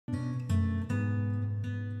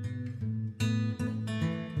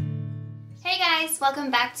Hey guys,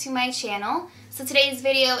 welcome back to my channel. So today's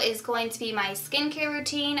video is going to be my skincare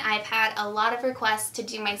routine. I've had a lot of requests to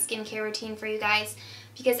do my skincare routine for you guys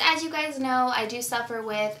because as you guys know, I do suffer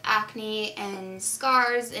with acne and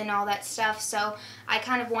scars and all that stuff. So I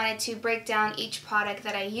kind of wanted to break down each product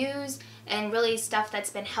that I use and really stuff that's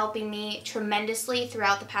been helping me tremendously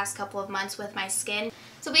throughout the past couple of months with my skin.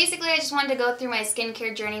 So basically I just wanted to go through my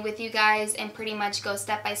skincare journey with you guys and pretty much go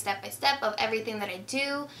step by step of everything that I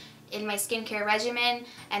do in my skincare regimen,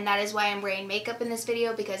 and that is why I'm wearing makeup in this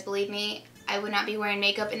video, because believe me, I would not be wearing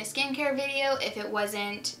makeup in a skincare video if it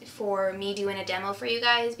wasn't for me doing a demo for you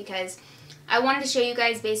guys, because I wanted to show you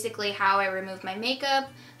guys basically how I remove my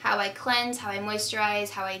makeup, how I cleanse, how I moisturize,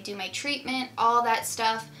 how I do my treatment, all that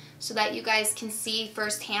stuff, so that you guys can see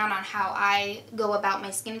firsthand on how I go about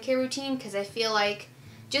my skincare routine, because I feel like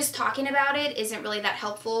just talking about it isn't really that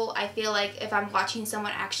helpful. I feel like if I'm watching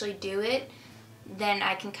someone actually do it, then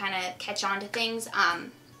I can kind of catch on to things.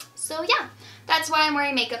 So yeah, that's why I'm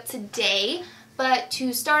wearing makeup today. But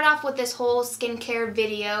to start off with this whole skincare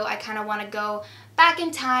video, I kind of want to go back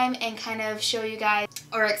in time and kind of show you guys,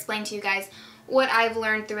 or explain to you guys, what I've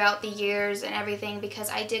learned throughout the years and everything, because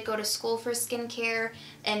I did go to school for skincare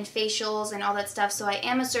and facials and all that stuff. So I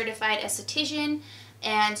am a certified esthetician,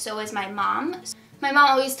 and so is my mom. My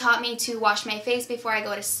mom always taught me to wash my face before I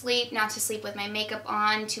go to sleep, not to sleep with my makeup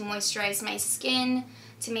on, to moisturize my skin,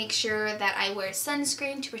 to make sure that I wear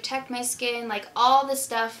sunscreen to protect my skin, like all the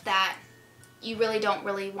stuff that you really don't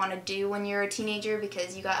want to do when you're a teenager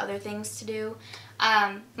because you got other things to do.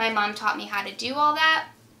 My mom taught me how to do all that.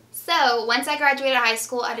 So once I graduated high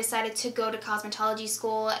school, I decided to go to cosmetology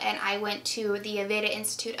school, and I went to the Aveda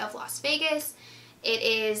Institute of Las Vegas. It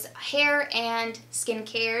is hair and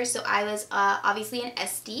skincare, so I was obviously an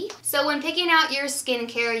SD. So when picking out your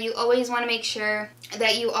skincare, you always want to make sure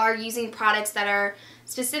that you are using products that are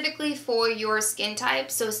specifically for your skin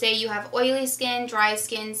type. So say you have oily skin, dry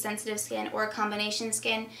skin, sensitive skin, or combination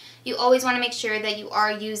skin, you always want to make sure that you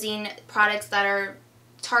are using products that are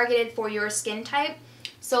targeted for your skin type.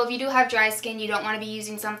 So if you do have dry skin, you don't want to be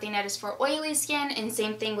using something that is for oily skin, and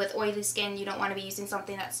same thing with oily skin, you don't want to be using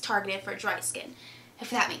something that's targeted for dry skin,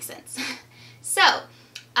 if that makes sense. So,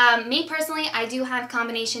 me personally, I do have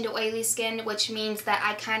combination to oily skin, which means that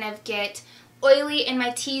I kind of get oily in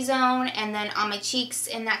my T-zone, and then on my cheeks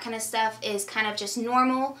and that kind of stuff is kind of just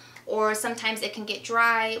normal, or sometimes it can get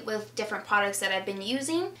dry with different products that I've been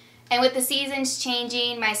using. And with the seasons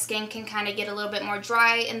changing, my skin can kind of get a little bit more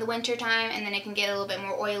dry in the winter time, and then it can get a little bit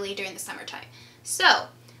more oily during the summertime. So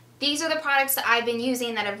these are the products that I've been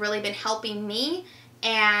using that have really been helping me,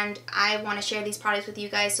 and I want to share these products with you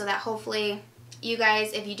guys so that hopefully you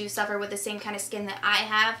guys, if you do suffer with the same kind of skin that I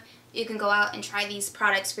have, you can go out and try these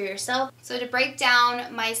products for yourself. So to break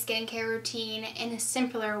down my skincare routine in a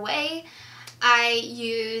simpler way, I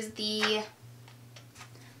use the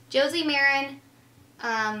Josie Maran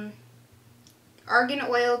Argan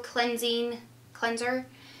Oil Cleanser.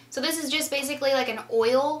 So this is just basically like an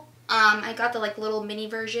oil. I got the like little mini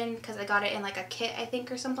version because I got it in like a kit, I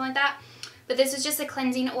think, or something like that. But this is just a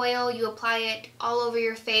cleansing oil. You apply it all over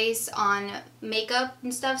your face on makeup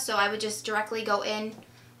and stuff. So I would just directly go in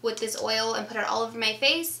with this oil and put it all over my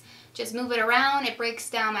face. Just move it around. It breaks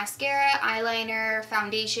down mascara, eyeliner,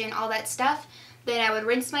 foundation, all that stuff. Then I would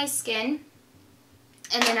rinse my skin.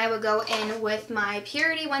 And then I would go in with my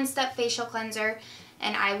Purity One Step Facial Cleanser,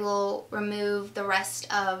 and I will remove the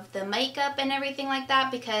rest of the makeup and everything like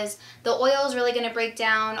that, because the oil is really going to break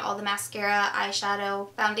down all the mascara,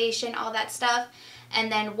 eyeshadow, foundation, all that stuff.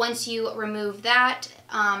 And then once you remove that,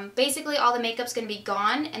 basically all the makeup's going to be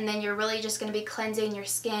gone, and then you're really just going to be cleansing your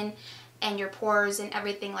skin and your pores and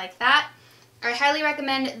everything like that. I highly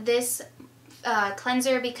recommend this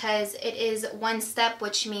cleanser because it is one step,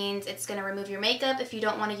 which means it's going to remove your makeup if you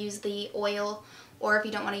don't want to use the oil, or if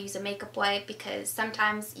you don't want to use a makeup wipe, because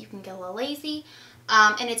sometimes you can get a little lazy.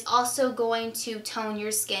 And it's also going to tone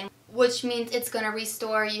your skin, which means it's going to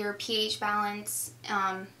restore your pH balance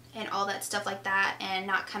and all that stuff like that, and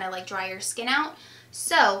not kind of like dry your skin out.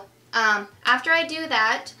 So after I do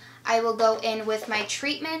that, I will go in with my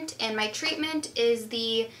treatment, and my treatment is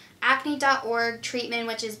the Acne.org treatment,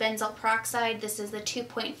 which is benzoyl peroxide. This is the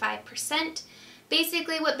 2.5%.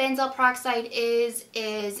 Basically what benzoyl peroxide is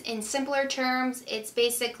in simpler terms, it's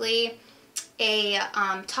basically a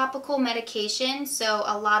topical medication. So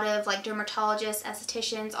a lot of like dermatologists,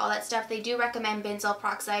 estheticians, all that stuff, they do recommend benzoyl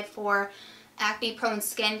peroxide for acne prone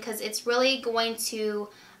skin, because it's really going to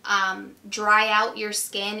dry out your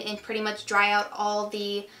skin and pretty much dry out all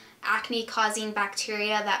the acne causing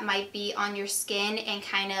bacteria that might be on your skin and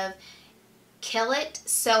kind of kill it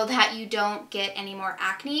so that you don't get any more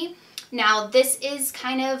acne. Now this is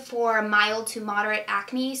kind of for mild to moderate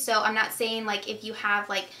acne, so I'm not saying like if you have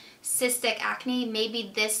like cystic acne,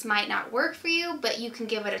 maybe this might not work for you, but you can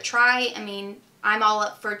give it a try. I mean, I'm all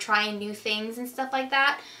up for trying new things and stuff like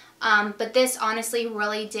that, but this honestly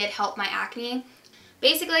really did help my acne.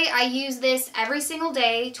 Basically, I use this every single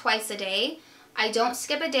day, twice a day. I don't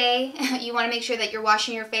skip a day. You want to make sure that you're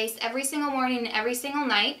washing your face every single morning and every single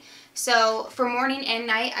night. So for morning and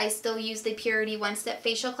night, I still use the Purity One Step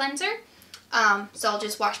Facial Cleanser. So I'll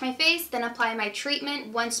just wash my face, then apply my treatment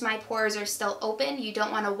once my pores are still open. You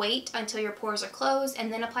don't want to wait until your pores are closed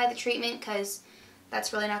and then apply the treatment, because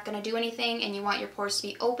that's really not going to do anything, and you want your pores to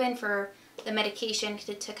be open for the medication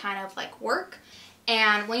to kind of like work.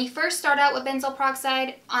 And when you first start out with benzoyl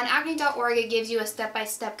peroxide, on acne.org it gives you a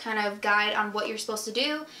step-by-step kind of guide on what you're supposed to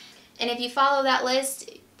do. And if you follow that list,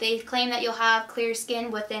 they claim that you'll have clear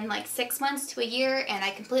skin within like 6 months to a year, and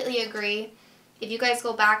I completely agree. If you guys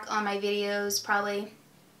go back on my videos probably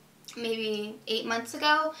maybe 8 months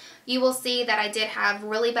ago, you will see that I did have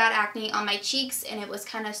really bad acne on my cheeks, and it was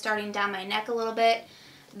kind of starting down my neck a little bit.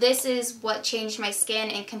 This is what changed my skin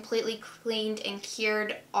and completely cleaned and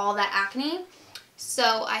cured all that acne.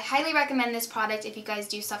 So I highly recommend this product if you guys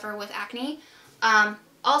do suffer with acne.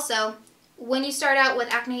 Also, when you start out with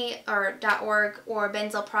acne.org or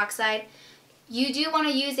benzoyl peroxide, you do want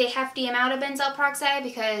to use a hefty amount of benzoyl peroxide,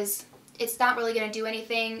 because it's not really going to do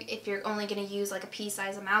anything if you're only going to use like a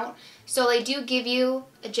pea-size amount. So they do give you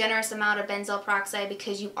a generous amount of benzoyl peroxide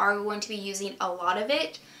because you are going to be using a lot of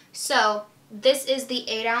it. So this is the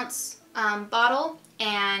 8-ounce bottle,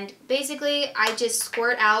 and basically I just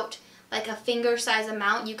squirt out like a finger-size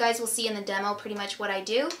amount. You guys will see in the demo pretty much what I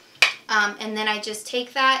do. And then I just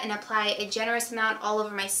take that and apply a generous amount all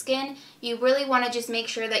over my skin. You really want to just make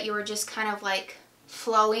sure that you are just kind of like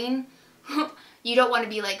flowing. You don't want to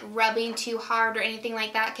be like rubbing too hard or anything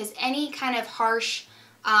like that, because any kind of harsh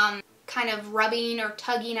kind of rubbing or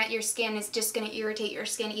tugging at your skin is just going to irritate your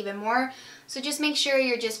skin even more. So just make sure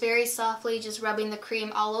you're just very softly just rubbing the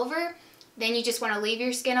cream all over. Then you just want to leave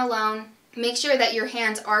your skin alone. Make sure that your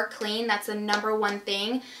hands are clean. That's the #1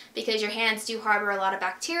 thing, because your hands do harbor a lot of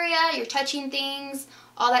bacteria. You're touching things,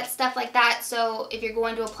 all that stuff like that. So if you're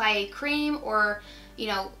going to apply a cream or, you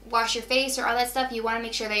know, wash your face or all that stuff, you want to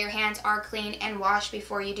make sure that your hands are clean and washed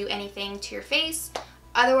before you do anything to your face.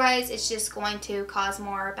 Otherwise, it's just going to cause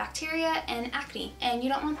more bacteria and acne, and you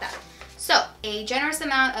don't want that. So a generous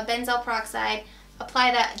amount of benzoyl peroxide.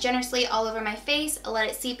 Apply that generously all over my face, let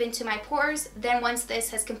it seep into my pores. Then once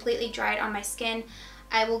this has completely dried on my skin,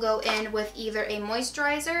 I will go in with either a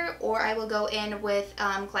moisturizer or I will go in with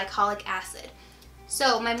glycolic acid.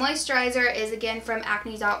 So my moisturizer is again from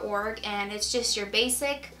acne.org, and it's just your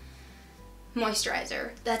basic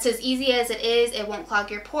moisturizer. That's as easy as it is. It won't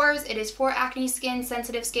clog your pores. It is for acne skin,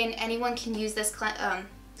 sensitive skin. Anyone can use this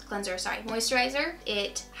moisturizer.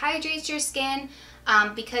 It hydrates your skin.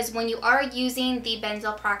 Because when you are using the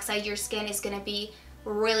benzoyl peroxide, your skin is going to be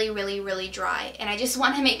really dry. And I just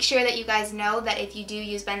want to make sure that you guys know that if you do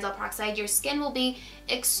use benzoyl peroxide, your skin will be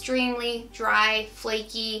extremely dry,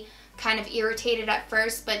 flaky, kind of irritated at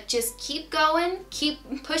first, but just keep going, keep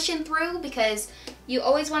pushing through, because you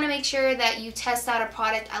always want to make sure that you test out a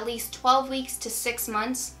product at least 12 weeks to 6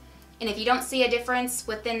 months. And if you don't see a difference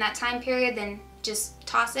within that time period, then just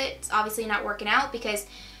toss it. It's obviously not working out, because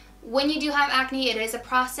when you do have acne, it is a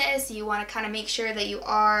process. You want to kind of make sure that you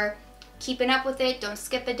are keeping up with it. Don't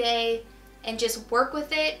skip a day, and just work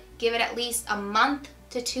with it. Give it at least a month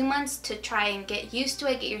to 2 months to try and get used to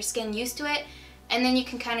it, get your skin used to it, and then you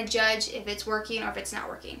can kind of judge if it's working or if it's not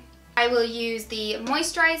working. I will use the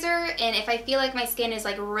moisturizer, and if I feel like my skin is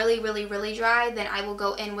like really dry, then I will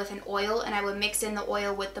go in with an oil, and I would mix in the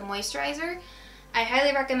oil with the moisturizer. I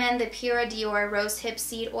highly recommend the Pura Dior Rosehip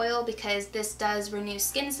Seed Oil, because this does renew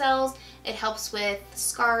skin cells. It helps with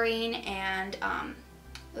scarring, and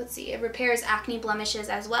let's see, it repairs acne blemishes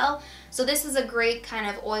as well. So this is a great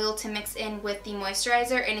kind of oil to mix in with the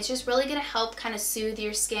moisturizer, and it's just really going to help kind of soothe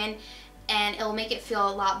your skin, and it'll make it feel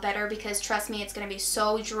a lot better, because trust me, it's going to be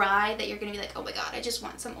so dry that you're going to be like, oh my god, I just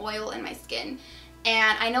want some oil in my skin.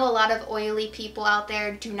 And I know a lot of oily people out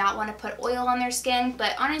there do not want to put oil on their skin,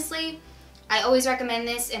 but honestly, I always recommend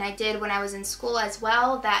this, and I did when I was in school as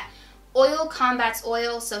well, that oil combats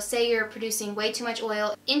oil. So say you're producing way too much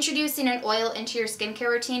oil, introducing an oil into your skincare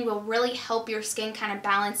routine will really help your skin kind of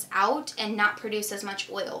balance out and not produce as much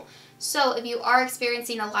oil. So if you are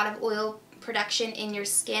experiencing a lot of oil production in your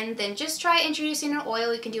skin, then just try introducing an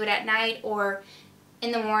oil. You can do it at night or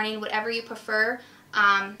in the morning, whatever you prefer,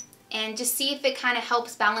 and just see if it kind of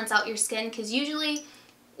helps balance out your skin, because usually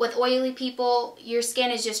with oily people, your skin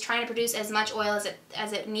is just trying to produce as much oil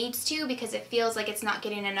as it needs to because it feels like it's not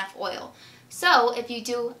getting enough oil. So if you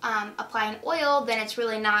do apply an oil, then it's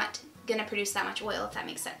really not going to produce that much oil, if that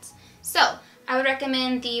makes sense. So I would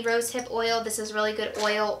recommend the rosehip oil. This is really good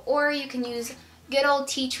oil. Or you can use good old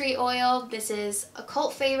tea tree oil. This is a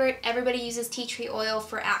cult favorite. Everybody uses tea tree oil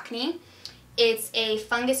for acne. It's a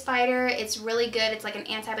fungus fighter. It's really good. It's like an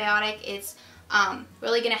antibiotic. It's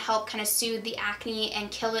really going to help kind of soothe the acne and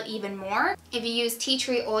kill it even more. If you use tea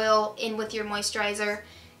tree oil in with your moisturizer,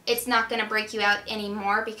 it's not going to break you out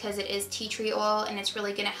anymore because it is tea tree oil, and it's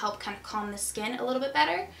really going to help kind of calm the skin a little bit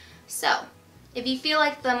better. So if you feel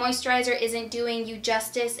like the moisturizer isn't doing you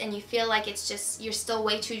justice and you feel like it's just, you're still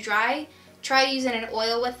way too dry, try using an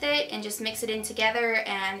oil with it and just mix it in together,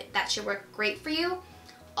 and that should work great for you.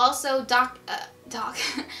 Also,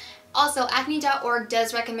 Also, acne.org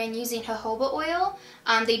does recommend using jojoba oil.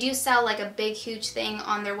 They do sell like a big, huge thing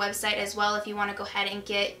on their website as well. If you want to go ahead and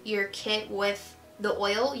get your kit with the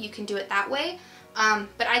oil, you can do it that way.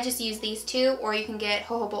 But I just use these two, or you can get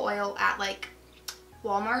jojoba oil at like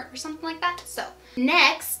Walmart or something like that. So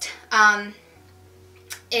next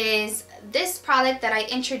is this product that I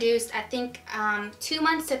introduced, I think 2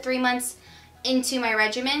 months to 3 months into my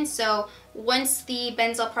regimen. So once the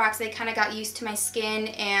benzoyl peroxide kind of got used to my skin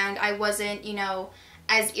and I wasn't, you know,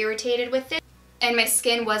 as irritated with it and my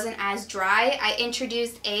skin wasn't as dry, I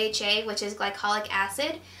introduced AHA, which is glycolic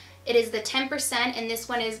acid. It is the 10%, and this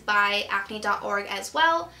one is by acne.org as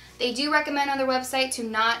well. They do recommend on their website to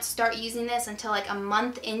not start using this until like a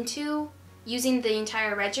month into using the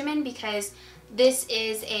entire regimen because this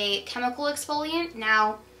is a chemical exfoliant.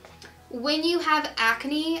 Now, when you have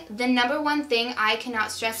acne, the number one thing I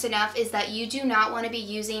cannot stress enough is that you do not want to be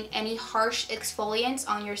using any harsh exfoliants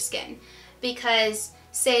on your skin, because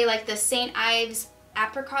say like the St. Ives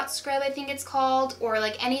apricot scrub, I think it's called, or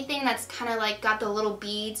like anything that's kind of like got the little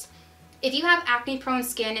beads. If you have acne prone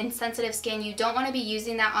skin and sensitive skin, you don't want to be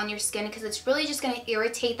using that on your skin because it's really just going to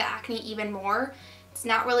irritate the acne even more. It's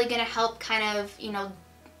not really going to help kind of, you know,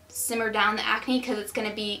 simmer down the acne because it's going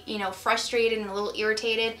to be, you know, frustrated and a little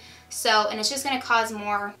irritated. So, and it's just going to cause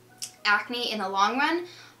more acne in the long run.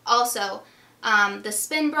 Also, the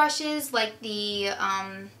spin brushes, like the,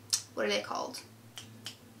 what are they called?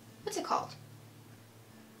 What's it called?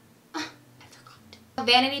 I forgot.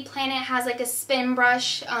 Vanity Planet has like a spin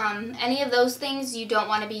brush. Any of those things you don't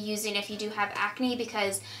want to be using if you do have acne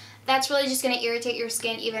because that's really just going to irritate your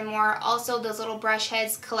skin even more. Also, those little brush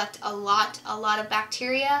heads collect a lot of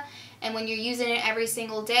bacteria, and when you're using it every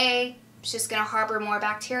single day, it's just going to harbor more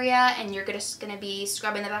bacteria, and you're just going to be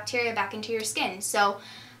scrubbing the bacteria back into your skin. So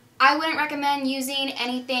I wouldn't recommend using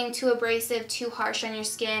anything too abrasive, too harsh on your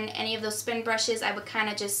skin. Any of those spin brushes, I would kind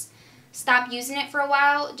of just stop using it for a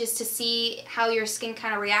while just to see how your skin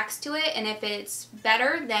kind of reacts to it, and if it's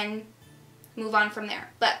better, then move on from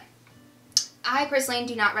there. But I personally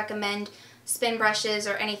do not recommend spin brushes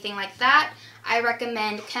or anything like that. I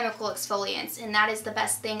recommend chemical exfoliants, and that is the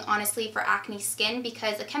best thing, honestly, for acne skin,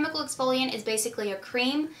 because a chemical exfoliant is basically a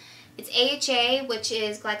cream. It's AHA, which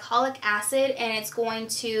is glycolic acid, and it's going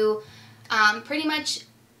to pretty much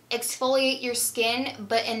exfoliate your skin,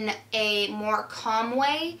 but in a more calm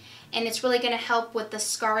way, and it's really going to help with the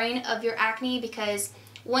scarring of your acne, because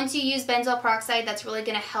once you use benzoyl peroxide, that's really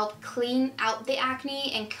going to help clean out the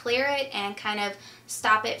acne and clear it and kind of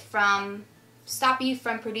stop you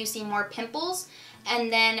from producing more pimples.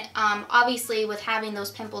 And then obviously with having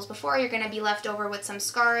those pimples before, you're going to be left over with some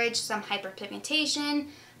scarage, some hyperpigmentation,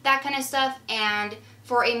 that kind of stuff. And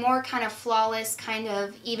for a more kind of flawless, kind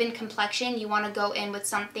of even complexion, you want to go in with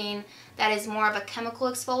something that is more of a chemical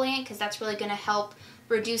exfoliant, because that's really going to help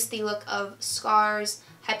reduce the look of scars,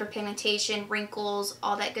 hyperpigmentation, wrinkles,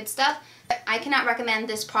 all that good stuff. I cannot recommend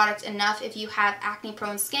this product enough if you have acne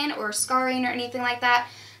prone skin or scarring or anything like that.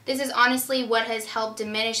 This is honestly what has helped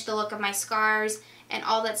diminish the look of my scars and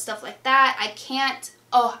all that stuff like that.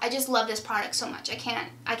 I just love this product so much. I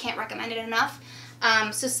can't recommend it enough.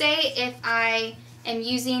 So say if I am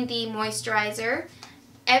using the moisturizer,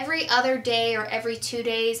 every other day or every 2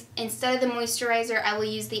 days, instead of the moisturizer, I will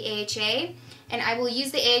use the AHA. And I will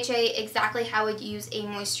use the AHA exactly how I would use a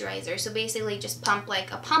moisturizer. So basically just pump like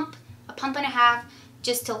a pump and a half,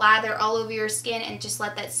 just to lather all over your skin and just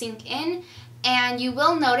let that sink in. And you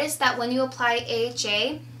will notice that when you apply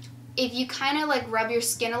AHA, if you kind of like rub your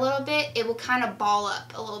skin a little bit, it will kind of ball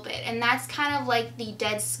up a little bit. And that's kind of like the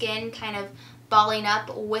dead skin kind of balling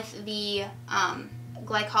up with the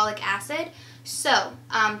glycolic acid. So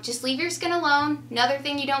just leave your skin alone. Another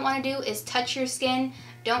thing you don't want to do is touch your skin.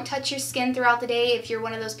 Don't touch your skin throughout the day if you're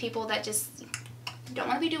one of those people that just don't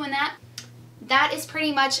want to be doing that. that is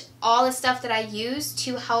pretty much all the stuff that I use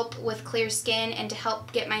to help with clear skin and to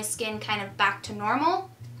help get my skin kind of back to normal.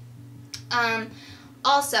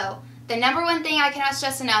 Also, the number one thing I cannot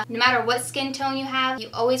stress enough, no matter what skin tone you have, you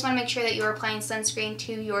always want to make sure that you're applying sunscreen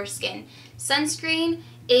to your skin. Sunscreen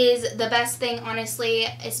is the best thing, honestly,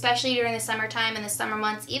 especially during the summertime and the summer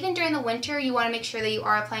months. Even during the winter, you want to make sure that you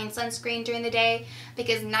are applying sunscreen during the day,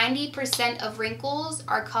 because 90% of wrinkles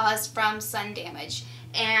are caused from sun damage.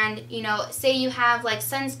 And, you know, say you have like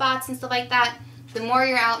sunspots and stuff like that, the more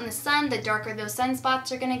you're out in the sun, the darker those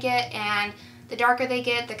sunspots are going to get, and the darker they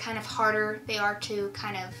get, the kind of harder they are to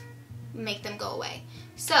kind of make them go away.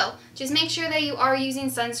 So just make sure that you are using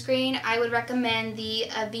sunscreen. I would recommend the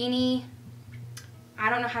Aveni, I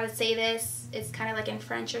don't know how to say this, it's kind of like in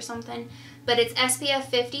French or something, but it's SPF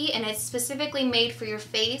 50 and it's specifically made for your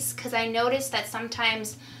face, because I noticed that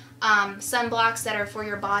sometimes sunblocks that are for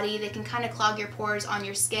your body, they can kind of clog your pores on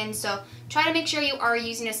your skin. So try to make sure you are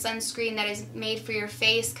using a sunscreen that is made for your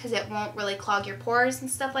face, because it won't really clog your pores and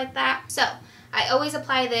stuff like that. So I always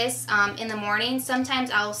apply this in the morning. Sometimes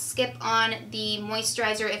I'll skip on the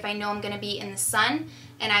moisturizer if I know I'm going to be in the sun,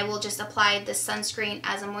 and I will just apply the sunscreen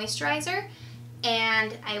as a moisturizer,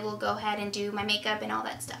 and I will go ahead and do my makeup and all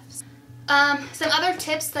that stuff. Some other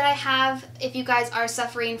tips that I have if you guys are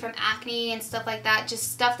suffering from acne and stuff like that,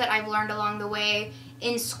 just stuff that I've learned along the way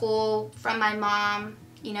in school from my mom.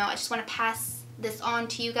 You know, I just want to pass this on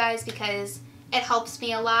to you guys because it helps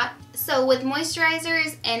me a lot. So with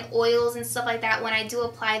moisturizers and oils and stuff like that, when I do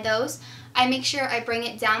apply those, I make sure I bring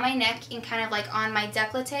it down my neck and kind of like on my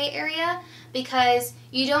décolleté area, because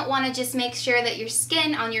you don't want to just make sure that your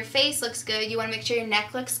skin on your face looks good. You want to make sure your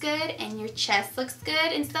neck looks good and your chest looks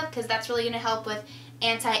good and stuff, because that's really going to help with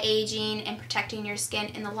anti-aging and protecting your skin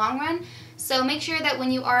in the long run. So make sure that when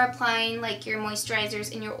you are applying like your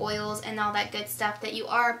moisturizers and your oils and all that good stuff, that you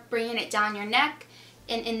are bringing it down your neck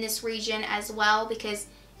and in this region as well, because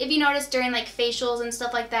if you notice during like facials and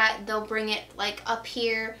stuff like that, they'll bring it like up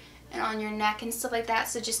here and on your neck and stuff like that.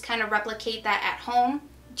 So just kind of replicate that at home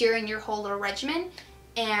during your whole little regimen,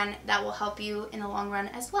 and that will help you in the long run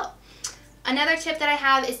as well. Another tip that I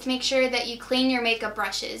have is to make sure that you clean your makeup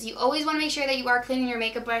brushes. You always want to make sure that you are cleaning your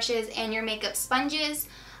makeup brushes and your makeup sponges.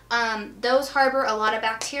 Those harbor a lot of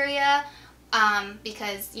bacteria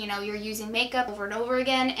because, you know, you're using makeup over and over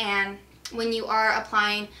again, and when you are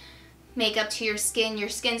applying makeup to your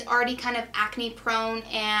skin's already kind of acne prone,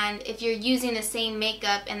 and if you're using the same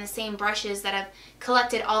makeup and the same brushes that have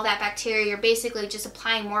collected all that bacteria, you're basically just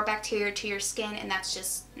applying more bacteria to your skin, and that's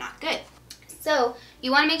just not good. So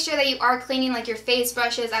you want to make sure that you are cleaning like your face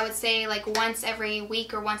brushes, I would say like once every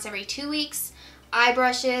week or once every 2 weeks. Eye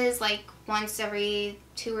brushes like once every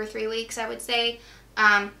 2 or 3 weeks, I would say.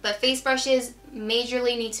 But face brushes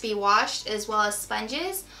majorly need to be washed, as well as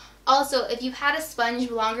sponges. Also, if you've had a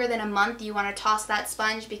sponge longer than a month, you want to toss that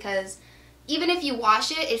sponge, because even if you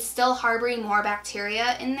wash it, it's still harboring more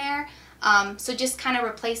bacteria in there. So just kind of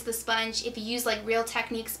replace the sponge. If you use like Real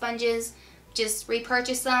Technique sponges, just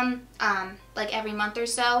repurchase them like every month or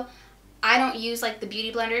so. I don't use like the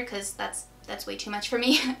Beauty Blender because that's way too much for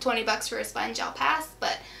me. 20 bucks for a sponge, I'll pass.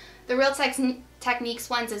 But the Real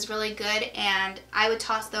Techniques ones is really good, and I would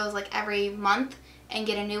toss those like every month and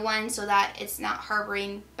get a new one so that it's not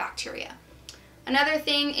harboring bacteria. Another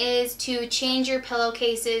thing is to change your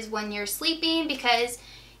pillowcases when you're sleeping, because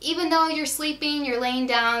even though you're sleeping, you're laying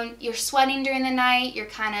down, you're sweating during the night, your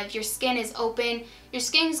skin is open, your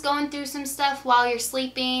skin's going through some stuff while you're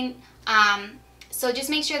sleeping. So just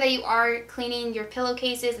make sure that you are cleaning your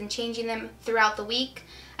pillowcases and changing them throughout the week,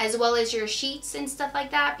 as well as your sheets and stuff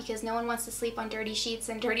like that, because no one wants to sleep on dirty sheets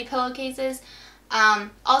and dirty pillowcases.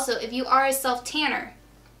 Also, if you are a self-tanner,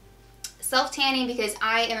 self-tanning, because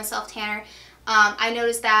I am a self-tanner, I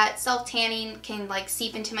noticed that self-tanning can like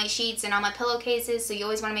seep into my sheets and on my pillowcases, so you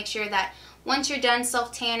always want to make sure that once you're done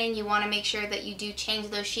self-tanning, you want to make sure that you do change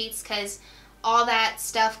those sheets, because all that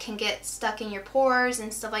stuff can get stuck in your pores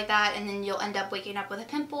and stuff like that, and then you'll end up waking up with a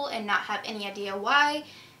pimple and not have any idea why.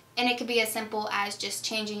 And it could be as simple as just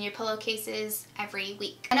changing your pillowcases every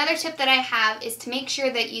week. Another tip that I have is to make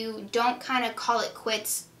sure that you don't kind of call it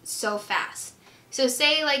quits so fast. So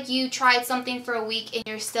say like you tried something for a week and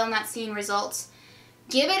you're still not seeing results.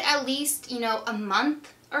 Give it at least, you know, a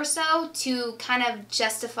month or so to kind of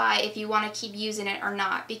justify if you want to keep using it or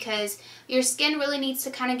not, because your skin really needs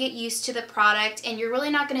to kind of get used to the product, and you're really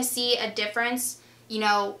not going to see a difference, you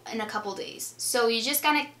know, in a couple days. So you just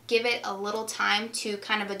gotta give it a little time to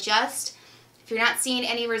kind of adjust. If you're not seeing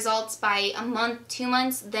any results by a month, 2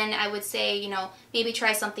 months, then I would say, you know, maybe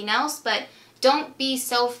try something else, but don't be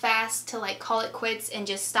so fast to like call it quits and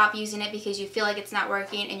just stop using it because you feel like it's not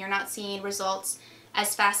working and you're not seeing results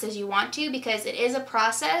as fast as you want to, because it is a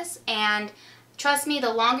process, and trust me,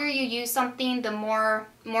 the longer you use something, the more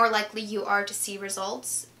likely you are to see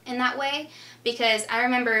results in that way. Because I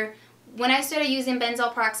remember when I started using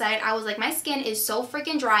benzoyl peroxide, I was like, my skin is so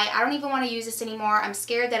freaking dry. I don't even want to use this anymore. I'm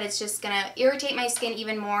scared that it's just going to irritate my skin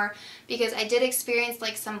even more, because I did experience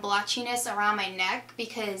like some blotchiness around my neck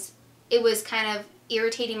because it was kind of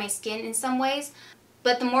irritating my skin in some ways.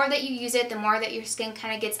 But the more that you use it, the more that your skin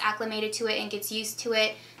kind of gets acclimated to it and gets used to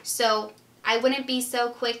it. So I wouldn't be so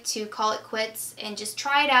quick to call it quits, and just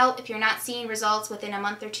try it out. If you're not seeing results within a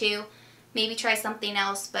month or two, maybe try something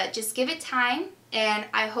else, but just give it time, and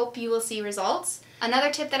I hope you will see results. Another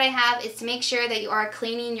tip that I have is to make sure that you are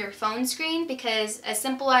cleaning your phone screen, because as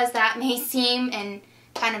simple as that may seem and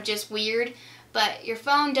kind of just weird, but your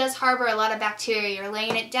phone does harbor a lot of bacteria. You're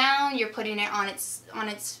laying it down, you're putting it on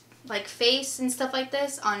its like face and stuff like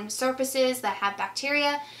this, on surfaces that have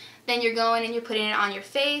bacteria. Then you're going and you're putting it on your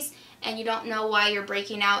face, and you don't know why you're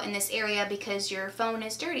breaking out in this area because your phone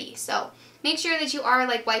is dirty. So make sure that you are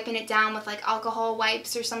like wiping it down with like alcohol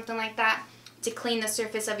wipes or something like that to clean the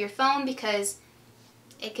surface of your phone, because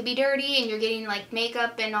it could be dirty and you're getting like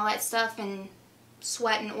makeup and all that stuff and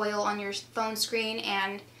sweat and oil on your phone screen,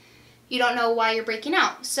 and you don't know why you're breaking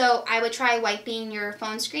out. So I would try wiping your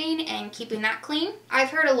phone screen and keeping that clean. I've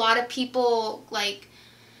heard a lot of people like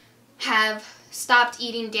have stopped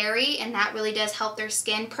eating dairy, and that really does help their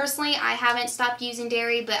skin. Personally, I haven't stopped using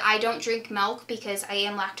dairy, but I don't drink milk because I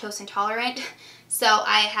am lactose intolerant. So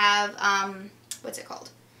I have, what's it called?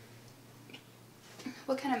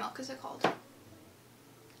 What kind of milk is it called?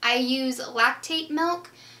 I use lactate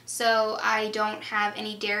milk, so I don't have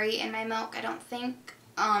any dairy in my milk, I don't think.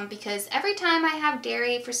 Because every time I have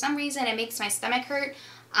dairy, for some reason, it makes my stomach hurt.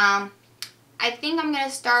 I think I'm going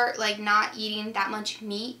to start like not eating that much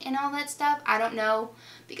meat and all that stuff. I don't know,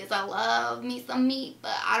 because I love me some meat,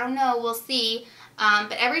 but I don't know. We'll see.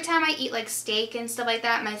 But every time I eat like steak and stuff like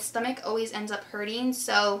that, my stomach always ends up hurting.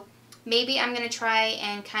 So maybe I'm going to try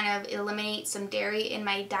and kind of eliminate some dairy in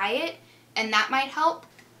my diet, and that might help.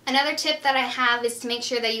 Another tip that I have is to make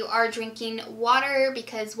sure that you are drinking water,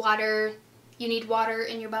 because you need water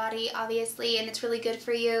in your body, obviously, and it's really good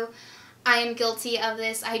for you. I am guilty of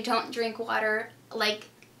this. I don't drink water like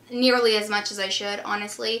nearly as much as I should,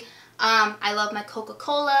 honestly. I love my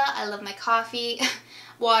Coca-Cola. I love my coffee.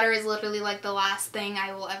 Water is literally like the last thing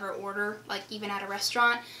I will ever order, like even at a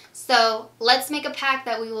restaurant. So let's make a pact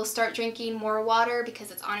that we will start drinking more water,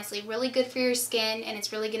 because it's honestly really good for your skin, and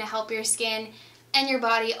it's really going to help your skin and your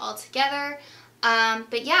body all together.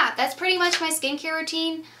 But yeah, that's pretty much my skincare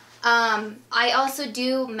routine. I also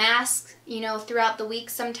do masks, throughout the week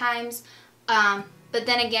sometimes. But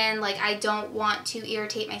then again, like, I don't want to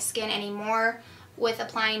irritate my skin anymore with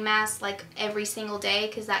applying masks like every single day,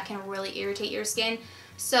 because that can really irritate your skin.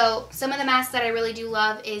 So some of the masks that I really do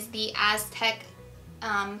love is the Aztec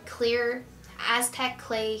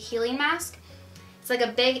Clay Healing Mask. It's like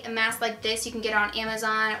a big mask like this. You can get it on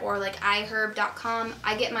Amazon or like iHerb.com.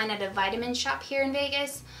 I get mine at a vitamin shop here in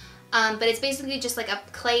Vegas. But it's basically just like a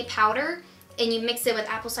clay powder, and you mix it with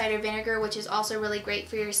apple cider vinegar, which is also really great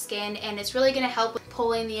for your skin, and it's really going to help with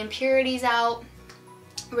pulling the impurities out,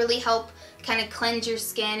 really help kind of cleanse your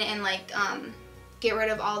skin and like get rid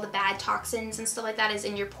of all the bad toxins and stuff like that is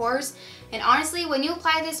in your pores. And honestly, when you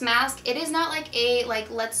apply this mask, it is not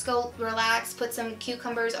like let's go relax, put some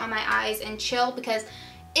cucumbers on my eyes and chill, because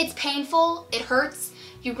it's painful, it hurts.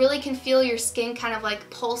 You really can feel your skin kind of like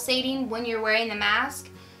pulsating when you're wearing the mask,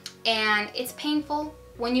 and it's painful.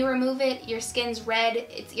 When you remove it, your skin's red,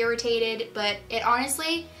 it's irritated, but it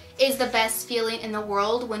honestly is the best feeling in the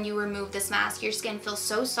world when you remove this mask. Your skin feels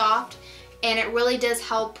so soft, and it really does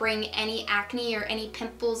help bring any acne or any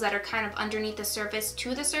pimples that are kind of underneath the surface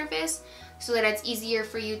to the surface, so that it's easier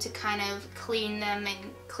for you to kind of clean them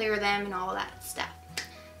and clear them and all that stuff.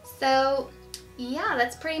 So yeah,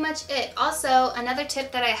 that's pretty much it. Also, another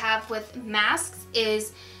tip that I have with masks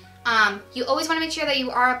is you always want to make sure that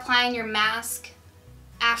you are applying your mask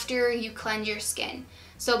after you cleanse your skin.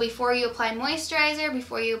 So before you apply moisturizer,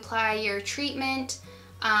 before you apply your treatment,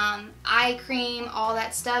 eye cream, all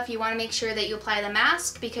that stuff, you want to make sure that you apply the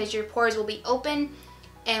mask, because your pores will be open,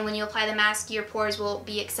 and when you apply the mask, your pores will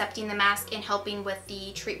be accepting the mask and helping with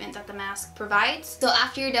the treatment that the mask provides. So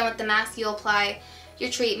after you're done with the mask, you'll apply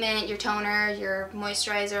your treatment, your toner, your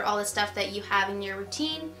moisturizer, all the stuff that you have in your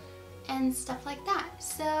routine and stuff like that.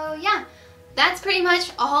 So yeah, that's pretty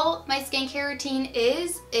much all my skincare routine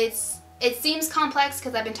is. It seems complex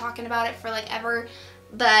because I've been talking about it for like ever,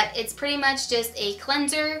 but it's pretty much just a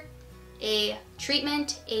cleanser, a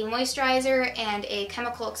treatment, a moisturizer, and a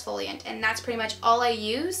chemical exfoliant, and that's pretty much all I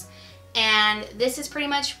use. And this has pretty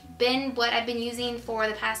much been what I've been using for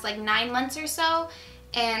the past like 9 months or so,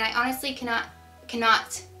 and I honestly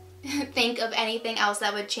cannot think of anything else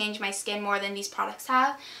that would change my skin more than these products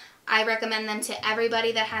have. I recommend them to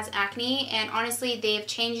everybody that has acne, and honestly they've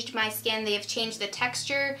changed my skin. They have changed the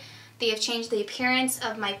texture, they have changed the appearance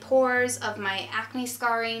of my pores, of my acne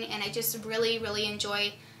scarring, and I just really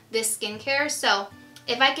enjoy this skincare. So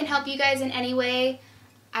if I can help you guys in any way,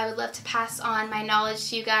 I would love to pass on my knowledge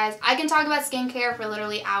to you guys. I can talk about skincare for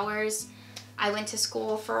literally hours. I went to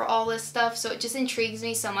school for all this stuff, so it just intrigues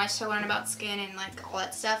me so much to learn about skin and like all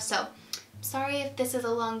that stuff. So sorry if this is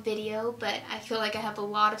a long video, but I feel like I have a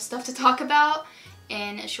lot of stuff to talk about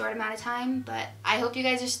in a short amount of time, but I hope you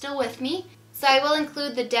guys are still with me. So I will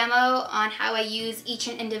include the demo on how I use each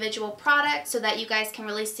and individual product so that you guys can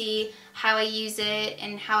really see how I use it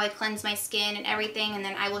and how I cleanse my skin and everything, and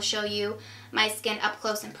then I will show you my skin up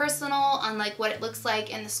close and personal on like what it looks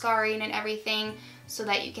like and the scarring and everything so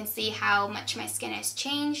that you can see how much my skin has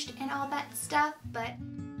changed and all that stuff. But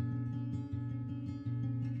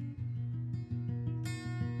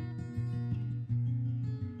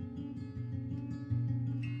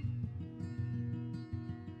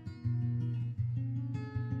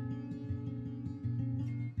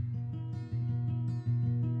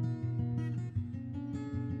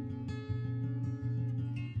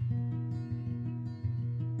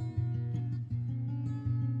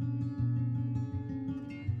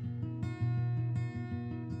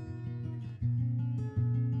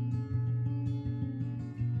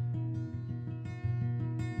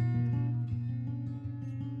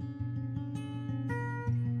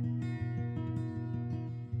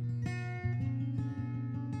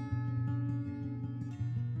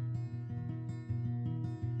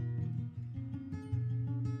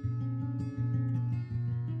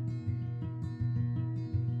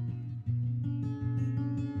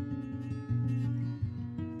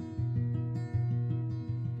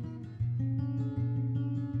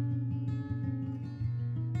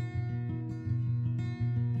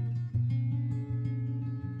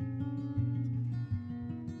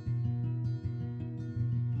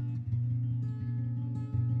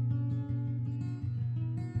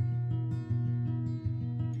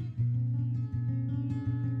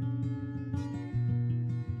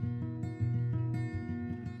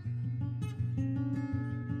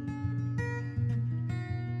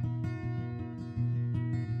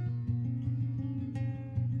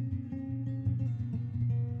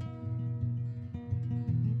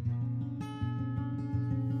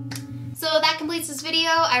so that completes this video.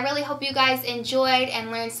 I really hope you guys enjoyed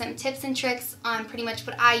and learned some tips and tricks on pretty much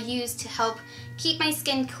what I use to help keep my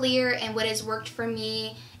skin clear and what has worked for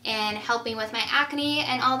me and helping with my acne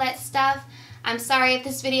and all that stuff. I'm sorry if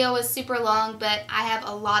this video was super long, but I have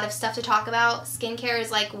a lot of stuff to talk about. Skincare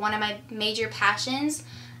is like one of my major passions.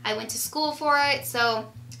 I went to school for it,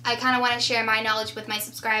 so I kind of want to share my knowledge with my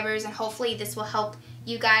subscribers, and hopefully this will help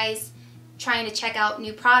you guys trying to check out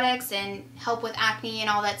new products and help with acne and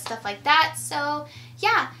all that stuff like that. So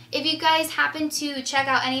yeah, if you guys happen to check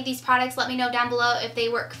out any of these products, let me know down below if they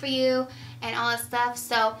work for you and all that stuff.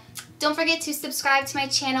 So don't forget to subscribe to my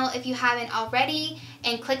channel if you haven't already,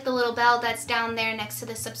 and click the little bell that's down there next to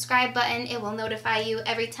the subscribe button. It will notify you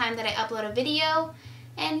every time that I upload a video.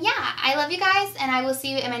 And yeah, I love you guys, and I will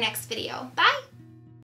see you in my next video. Bye!